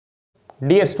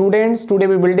Dear students, today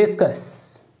we will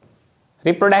discuss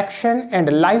reproduction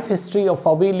and life history of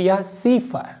Obelia C.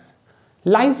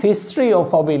 Life history of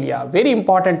Obelia, very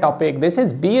important topic. This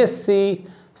is BSc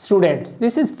students.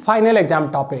 This is final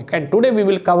exam topic, and today we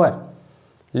will cover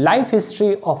life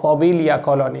history of Obelia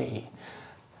colony.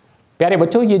 प्यारे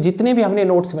बच्चों, ये जितने भी हमने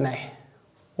notes बनाए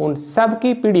उन सब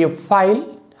की पीडीएफ फाइल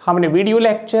हमने वीडियो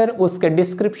लेक्चर उसके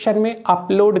डिस्क्रिप्शन में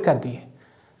अपलोड कर दिए।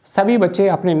 सभी बच्चे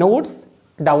अपने नोट्स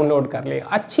डाउनलोड कर ले।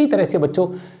 अच्छी तरह से बच्चों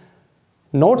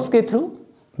नोट्स के थ्रू,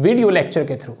 वीडियो लेक्चर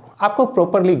के थ्रू आपको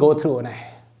प्रॉपरली गो थ्रू होना है।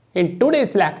 In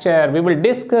today's lecture we will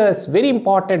discuss very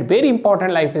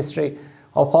important life history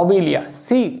of Obelia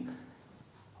C.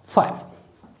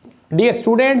 Dear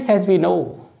students, as we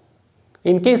know,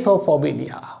 in case of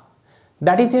Obelia,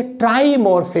 that is a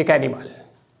trimorphic animal.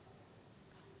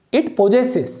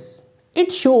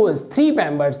 It shows three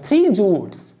members, three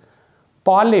zooids: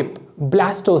 polyp,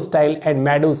 blastocell and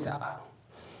Medusae.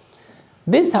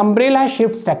 This umbrella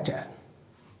shaped structure,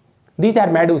 these are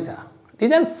Medusae,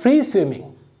 these are free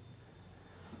swimming,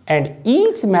 and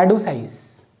each Medusae is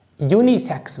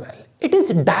unisexual. It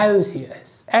is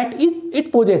dioecious and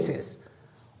it possesses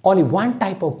only one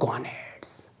type of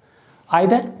gonads,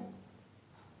 either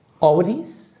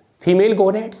ovaries, female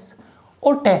gonads,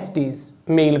 or testes,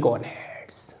 male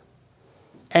gonads.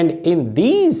 And in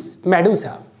these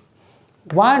Medusae,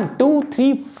 1, 2,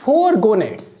 3, 4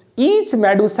 gonads. Each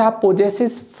Medusa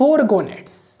possesses 4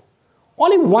 gonads.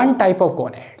 Only one type of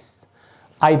gonads,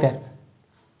 either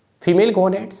female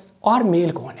gonads or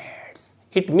male gonads.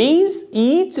 It means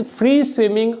each free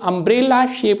swimming umbrella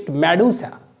shaped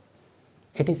Medusa,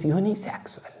 it is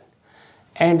unisexual,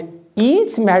 and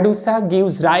each Medusa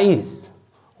gives rise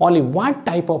only one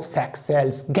type of sex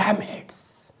cells,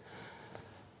 gametes.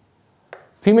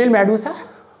 Female Medusa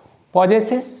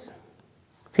possesses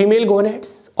female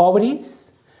gonads, ovaries,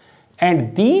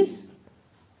 and these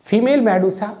female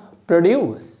Medusa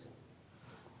produce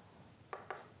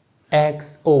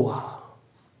eggs, ova.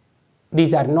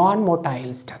 These are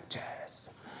non-motile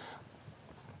structures.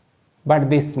 But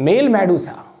this male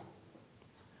Medusa,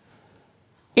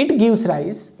 it gives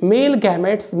rise male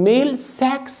gametes, male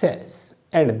sex cells,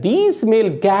 and these male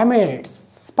gametes,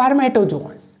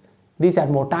 spermatozoans, these are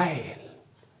motile.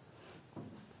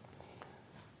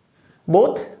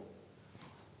 Both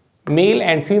male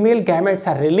and female gametes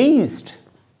are released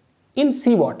in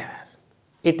seawater.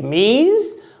 It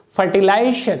means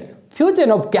fertilization,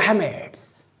 fusion of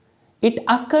gametes. It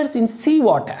occurs in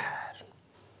seawater.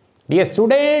 Dear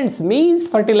students, means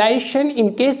fertilization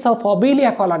in case of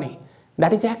Obelia colony,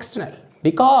 that is external,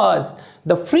 because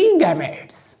the free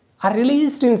gametes are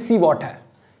released in seawater.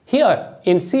 Here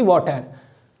in seawater,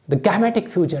 the gametic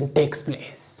fusion takes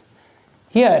place.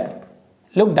 Here,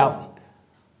 look down.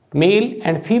 Male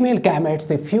and female gametes,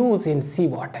 they fuse in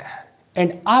seawater,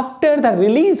 and after the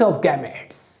release of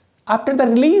gametes, after the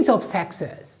release of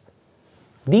sexes,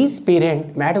 these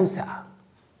parent Medusa,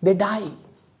 they die.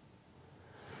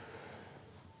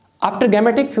 After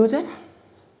gametic fusion,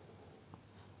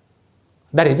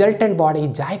 the resultant body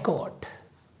is zygote.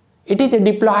 It is a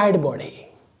diploid body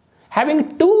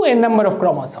having 2n number of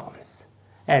chromosomes,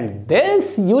 and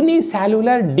this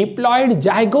unicellular diploid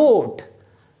zygote,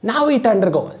 now it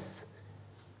undergoes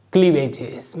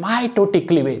cleavages, mitotic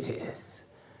cleavages.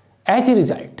 As a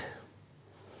result,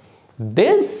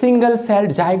 this single-celled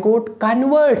zygote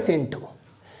converts into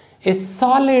a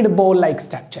solid ball-like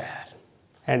structure,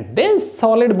 and this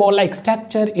solid ball-like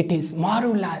structure, it is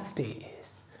morula stage.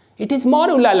 It is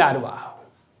morula larva,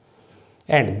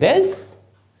 and this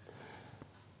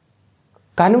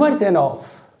conversion of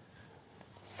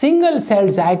single-celled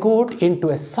zygote into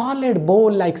a solid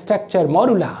ball-like structure,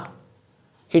 morula,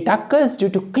 it occurs due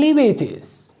to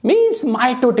cleavages, means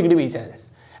mitotic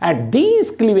divisions. And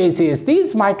these cleavages,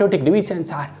 these mitotic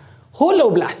divisions are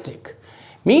holoblastic,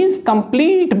 means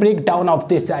complete breakdown of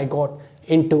this zygote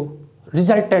into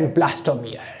resultant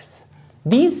blastomeres.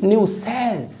 These new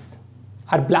cells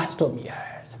are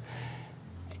blastomeres.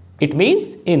 It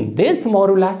means in this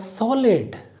morula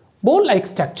solid ball-like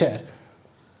structure,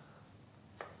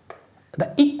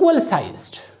 the equal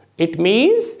sized, it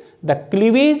means the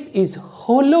cleavage is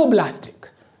holoblastic,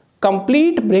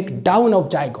 complete breakdown of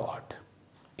zygote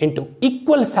into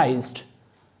equal sized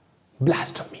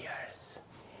blastomeres.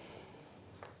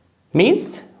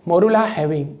 Means morula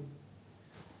having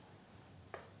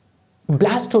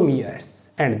blastomeres,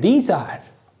 and these are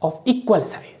of equal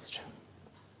sized.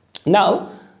 Now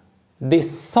this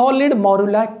solid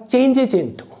morula changes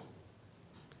into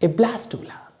a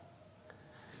blastula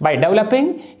by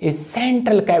developing a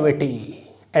central cavity,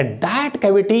 and that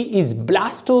cavity is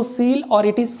blastocell or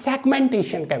it is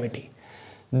segmentation cavity.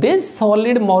 this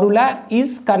solid morula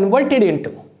is converted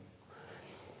into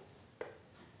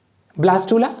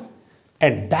blastula,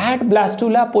 and that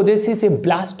blastula possesses a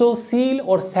blastocell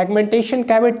or segmentation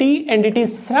cavity, and it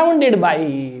is surrounded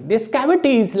by, this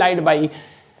cavity is lined by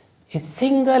a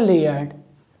single layered,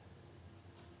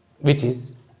 which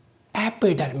is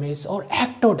epidermis or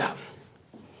ectoderm.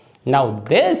 Now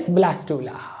this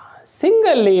blastula,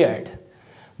 single layered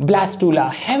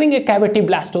blastula having a cavity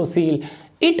blastocell,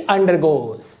 it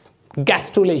undergoes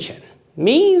gastrulation,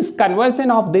 means conversion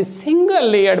of this single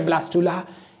layered blastula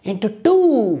into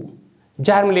two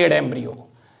germ layered embryo,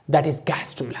 that is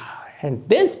gastrula, and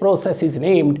this process is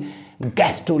named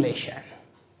gastrulation.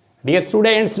 Dear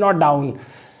students, note down,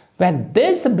 when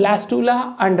this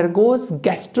blastula undergoes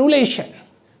gastrulation,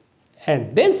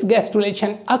 and this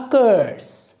gastrulation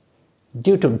occurs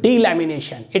due to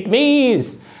delamination, it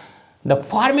means the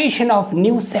formation of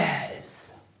new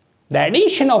cells, the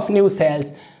addition of new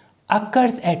cells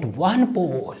occurs at one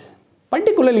pole,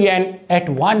 particularly at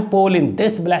one pole in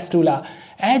this blastula.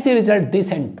 As a result,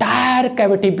 this entire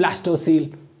cavity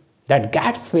blastocell that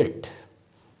gets filled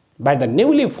by the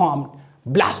newly formed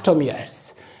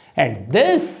blastomeres, and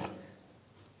this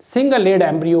single layered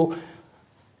embryo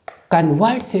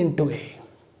converts into a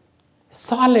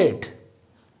solid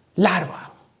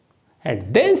larva,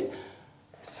 and this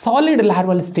solid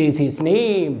larval stage is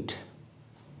named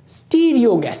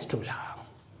stereogastrula.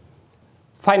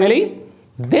 Finally,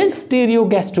 this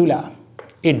stereogastrula,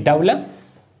 it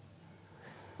develops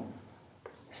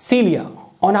cilia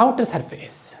on outer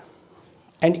surface,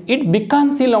 and it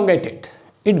becomes elongated,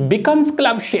 it becomes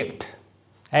club shaped,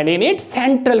 and in its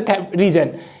central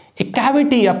region a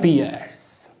cavity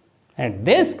appears, and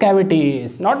this cavity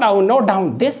is, note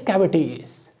down, this cavity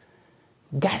is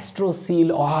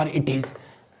gastrocell or it is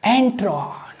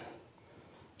antron.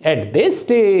 At this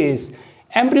stage,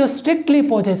 embryo strictly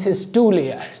possesses two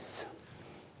layers.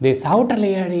 This outer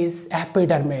layer is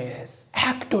epidermis,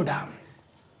 ectoderm,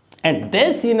 and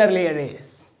this inner layer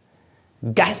is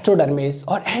gastrodermis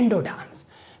or endoderms.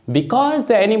 Because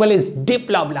the animal is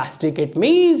diploblastic, it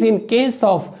means in case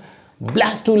of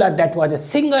blastula that was a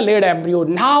single layered embryo,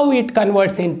 now it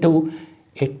converts into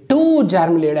a two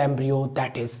germ layered embryo,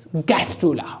 that is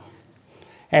gastrula.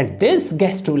 And this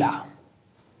gastrula,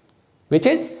 which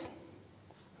is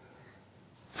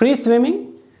free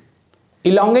swimming,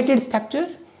 elongated structure,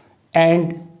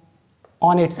 and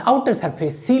on its outer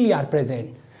surface cilia are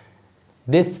present.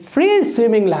 This free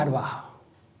swimming larva,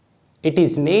 it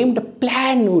is named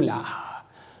Planula.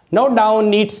 Note down,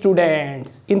 NEET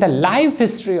students, in the life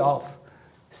history of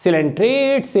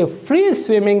coelentrates, a free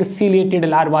swimming ciliated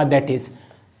larva, that is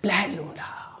Planula.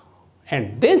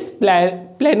 And this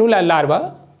Planula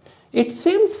larva, it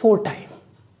swims 4 times.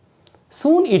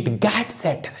 Soon it gets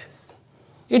attached.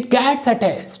 It gets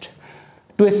attached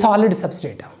to a solid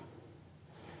substratum.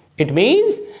 It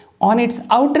means on its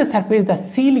outer surface the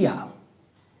cilia,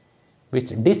 which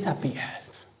disappear,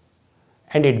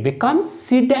 and it becomes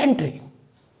sedentary.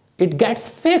 It gets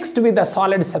fixed with the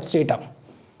solid substratum.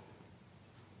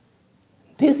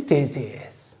 This stage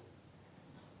is,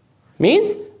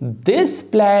 means this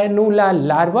Planula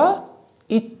larva,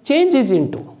 it changes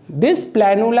into, this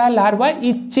Planula larva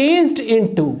is changed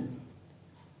into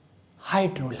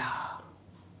Hydrola,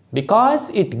 because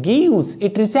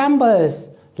it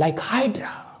resembles like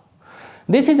Hydra.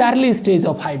 This is early stage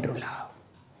of Hydrola.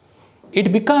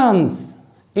 It becomes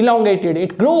elongated,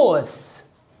 it grows,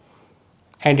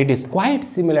 and it is quite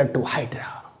similar to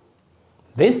Hydra.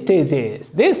 This stage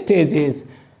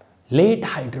is late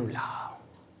Hydrola.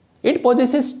 It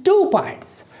possesses two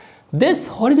parts. This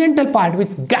horizontal part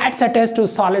which gets attached to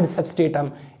solid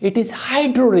substratum, it is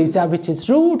hydrorhiza, which is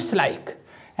roots like,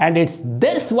 and it's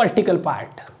this vertical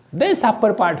part, this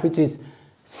upper part which is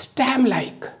stem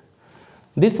like.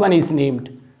 This one is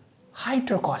named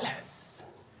hydrocoelus.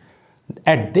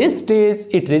 At this stage,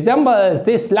 it resembles,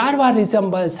 this larva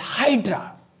resembles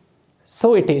Hydra,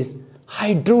 so it is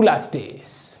Hydrola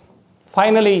stage.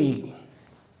 Finally,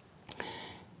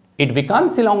 it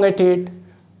becomes elongated,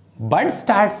 bud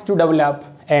starts to develop,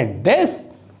 and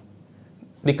this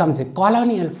becomes a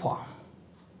colonial form.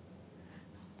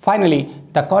 Finally,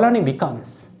 the colony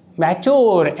becomes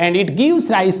mature and it gives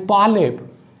rise polyp,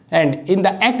 and in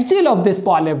the axial of this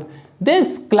polyp,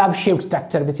 this club-shaped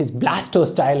structure which is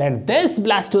blastocell, and this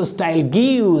blastocell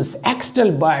gives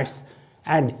external buds,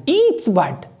 and each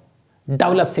bud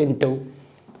develops into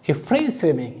a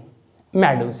free-swimming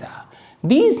medusa.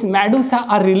 These medusa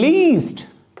are released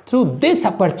through this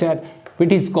aperture,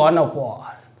 which is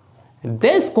gonophore.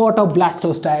 This coat of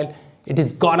blastocell, it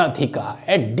is gonotheca.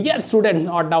 And dear students,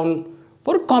 note down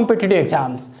for competitive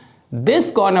exams,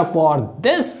 this gonophore,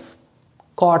 this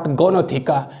caught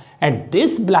gonotheca, and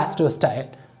this blastocell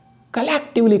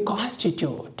collectively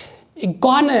constitute a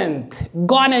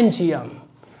gonangium.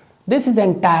 This is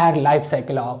entire life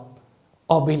cycle of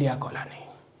Obelia colony.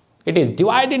 It is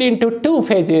divided into two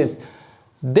phases.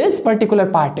 This particular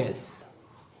part is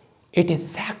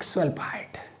sexual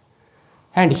part,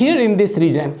 and here in this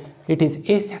region it is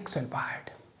asexual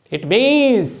part. It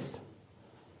means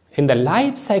in the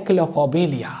life cycle of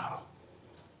Obelia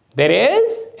there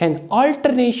is an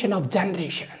alternation of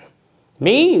generation.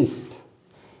 Means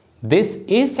this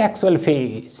asexual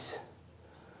phase,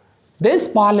 this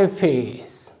polyp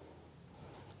phase,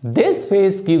 this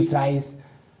phase gives rise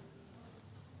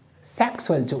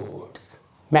sexual zooids,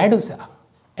 Medusae,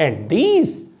 and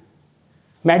these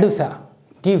Medusae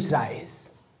gives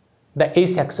rise the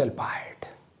asexual part.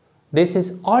 This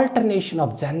is alternation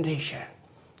of generation,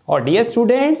 or dear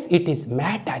students, it is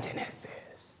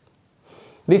metagenesis.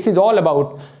 This is all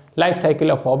about life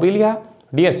cycle of Obelia.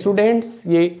 Dear students,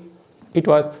 it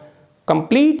was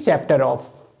complete chapter of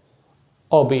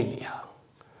Obelia.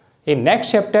 In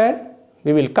next chapter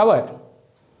we will cover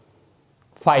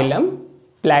phylum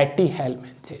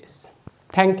Platyhelminthes.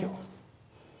 Thank you.